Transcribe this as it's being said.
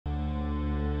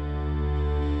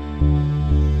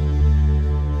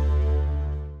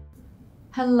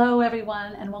Hello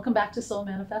everyone, and welcome back to Soul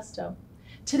Manifesto.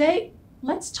 Today,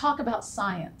 let's talk about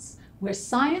science, where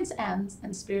science ends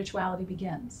and spirituality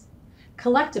begins.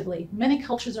 Collectively, many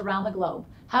cultures around the globe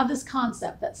have this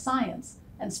concept that science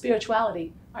and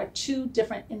spirituality are two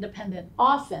different, independent,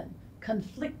 often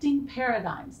conflicting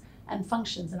paradigms and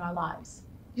functions in our lives.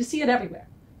 You see it everywhere.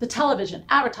 The television,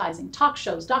 advertising, talk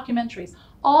shows, documentaries,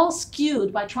 all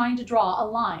skewed by trying to draw a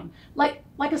line, like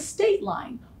a state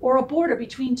line or a border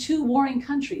between two warring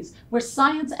countries where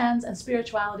science ends and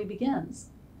spirituality begins.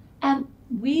 And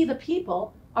we, the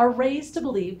people, are raised to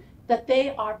believe that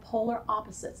they are polar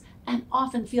opposites and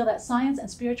often feel that science and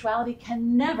spirituality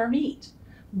can never meet,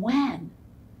 when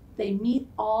they meet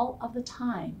all of the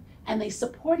time and they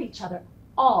support each other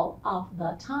all of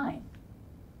the time.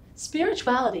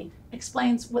 Spirituality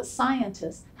explains what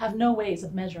scientists have no ways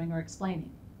of measuring or explaining.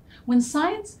 When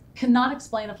science cannot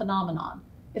explain a phenomenon,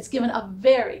 it's given a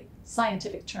very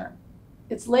scientific term.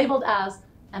 It's labeled as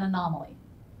an anomaly.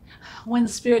 When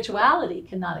spirituality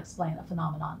cannot explain a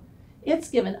phenomenon, it's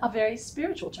given a very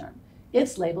spiritual term.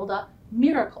 It's labeled a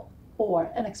miracle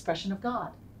or an expression of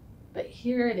God. But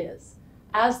here it is.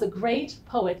 As the great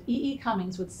poet E. E.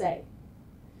 Cummings would say,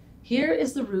 "Here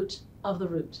is the root of the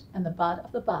root, and the bud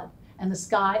of the bud, and the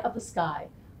sky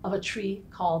of a tree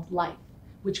called life,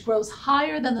 which grows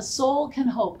higher than the soul can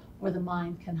hope or the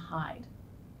mind can hide."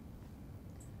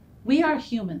 We are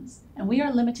humans, and we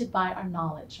are limited by our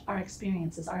knowledge, our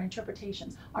experiences, our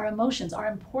interpretations, our emotions, our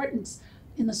importance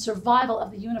in the survival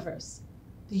of the universe.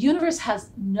 The universe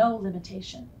has no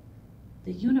limitation.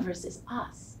 The universe is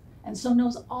us, and so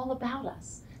knows all about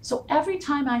us. So every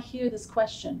time I hear this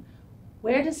question,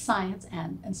 where does science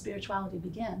end and spirituality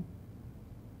begin?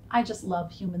 I just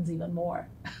love humans even more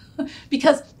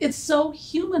because it's so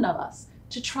human of us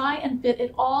to try and fit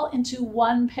it all into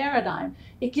one paradigm.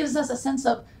 It gives us a sense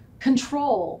of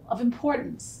control, of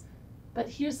importance. But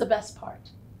here's the best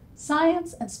part.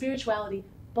 Science and spirituality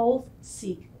both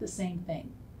seek the same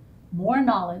thing: more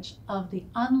knowledge of the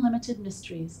unlimited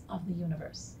mysteries of the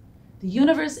universe. The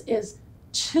universe is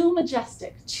too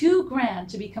majestic, too grand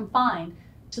to be confined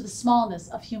to the smallness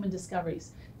of human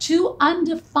discoveries, too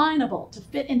undefinable to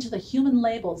fit into the human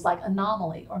labels like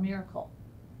anomaly or miracle.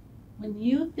 When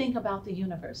you think about the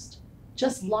universe,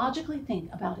 just logically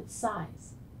think about its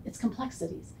size, its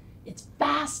complexities, its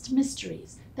vast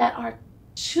mysteries that are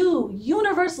too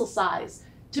universal size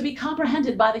to be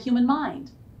comprehended by the human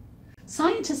mind.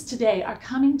 Scientists today are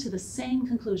coming to the same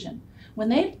conclusion. When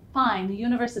they find the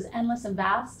universe is endless and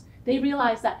vast, they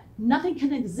realize that nothing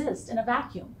can exist in a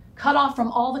vacuum, cut off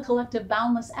from all the collective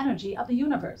boundless energy of the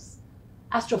universe.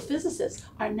 Astrophysicists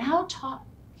are now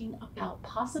talking about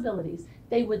possibilities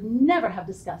they would never have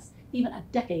discussed even a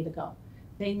decade ago.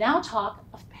 They now talk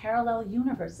of parallel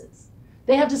universes.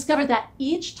 They have discovered that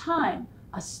each time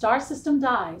a star system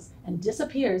dies and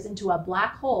disappears into a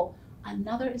black hole,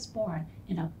 another is born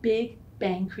in a big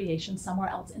bang creation somewhere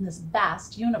else in this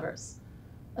vast universe.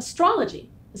 Astrology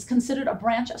is considered a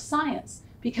branch of science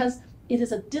because it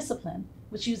is a discipline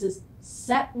which uses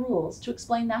set rules to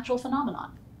explain natural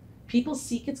phenomenon. People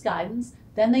seek its guidance,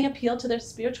 then they appeal to their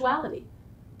spirituality.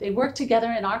 They work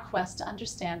together in our quest to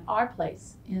understand our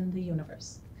place in the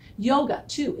universe. Yoga,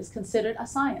 too, is considered a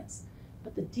science,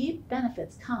 but the deep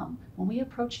benefits come when we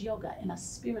approach yoga in a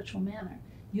spiritual manner,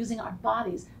 using our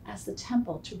bodies as the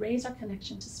temple to raise our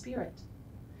connection to spirit.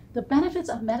 The benefits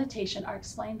of meditation are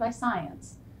explained by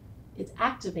science. It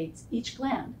activates each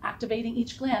gland. Activating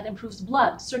each gland improves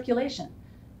blood circulation.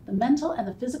 The mental and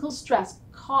the physical stress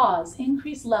cause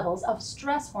increased levels of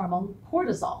stress hormone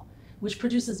cortisol, which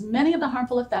produces many of the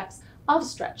harmful effects of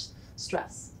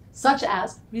stress, such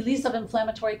as release of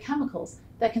inflammatory chemicals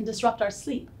that can disrupt our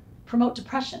sleep, promote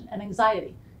depression and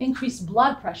anxiety, increase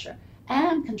blood pressure,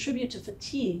 and contribute to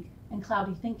fatigue and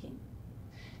cloudy thinking.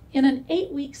 In an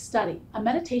 8-week study, a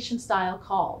meditation style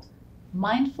called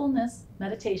mindfulness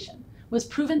meditation was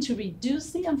proven to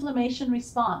reduce the inflammation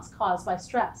response caused by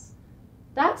stress.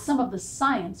 That's some of the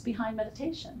science behind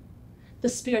meditation. The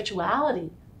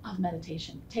spirituality of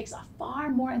meditation takes a far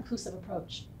more inclusive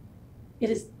approach. It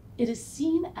is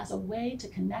seen as a way to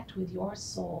connect with your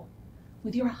soul,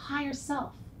 with your higher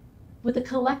self, with the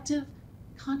collective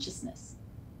consciousness,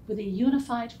 with a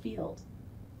unified field,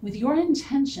 with your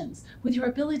intentions, with your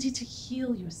ability to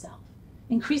heal yourself,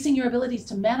 increasing your abilities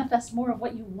to manifest more of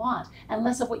what you want and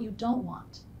less of what you don't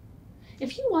want.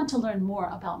 If you want to learn more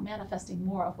about manifesting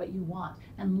more of what you want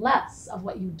and less of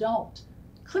what you don't,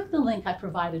 click the link I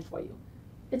provided for you.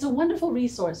 It's a wonderful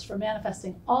resource for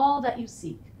manifesting all that you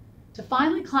seek, to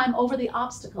finally climb over the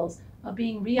obstacles of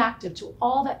being reactive to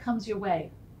all that comes your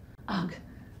way. Ugh,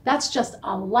 that's just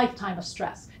a lifetime of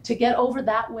stress. To get over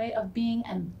that way of being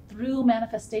and through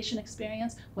manifestation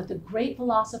experience, what the great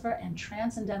philosopher and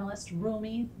transcendentalist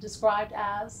Rumi described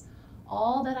as,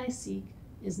 all that I seek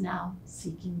is now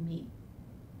seeking me.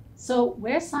 So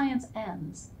where science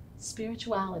ends,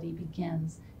 spirituality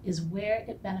begins, is where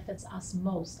it benefits us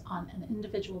most on an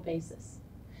individual basis.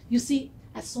 You see,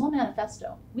 at Soul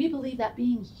Manifesto, we believe that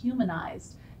being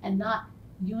humanized and not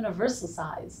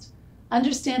universalized,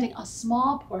 understanding a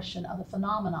small portion of the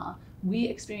phenomena we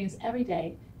experience every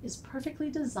day, is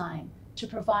perfectly designed to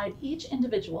provide each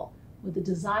individual with the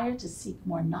desire to seek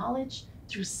more knowledge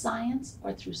through science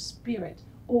or through spirit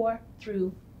or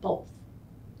through both.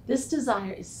 This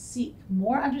desire to seek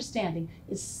more understanding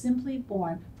is simply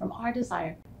born from our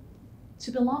desire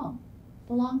to belong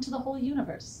to the whole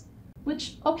universe.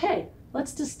 Which, okay,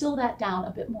 let's distill that down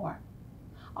a bit more.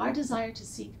 Our desire to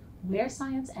seek where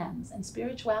science ends and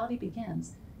spirituality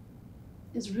begins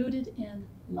is rooted in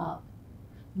love.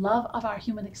 Love of our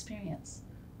human experience.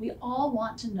 We all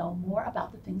want to know more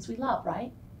about the things we love,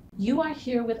 right? You are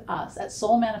here with us at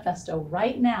Soul Manifesto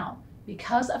right now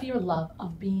because of your love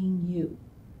of being you,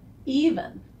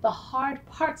 even the hard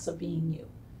parts of being you.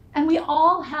 And we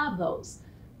all have those,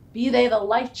 be they the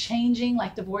life-changing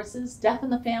like divorces, death in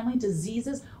the family,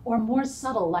 diseases, or more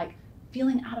subtle like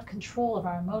feeling out of control of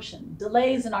our emotion,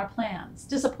 delays in our plans,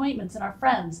 disappointments in our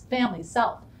friends, family,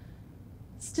 self.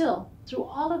 Still, through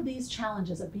all of these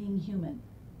challenges of being human,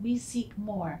 we seek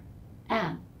more,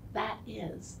 and that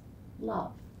is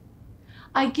love.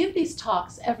 I give these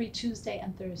talks every Tuesday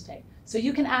and Thursday, so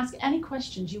you can ask any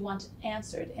questions you want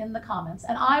answered in the comments,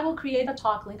 and I will create a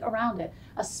talk link around it,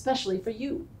 especially for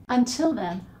you. Until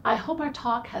then, I hope our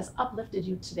talk has uplifted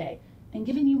you today and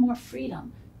given you more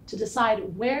freedom to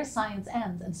decide where science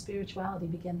ends and spirituality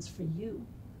begins for you.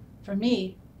 For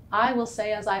me, I will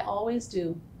say as I always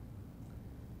do,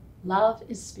 love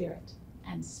is spirit,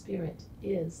 and spirit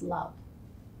is love.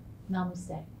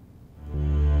 Namaste.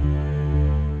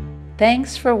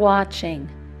 Thanks for watching.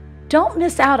 Don't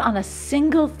miss out on a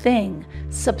single thing.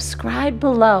 Subscribe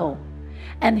below.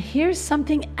 And here's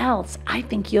something else I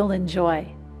think you'll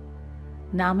enjoy.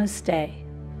 Namaste.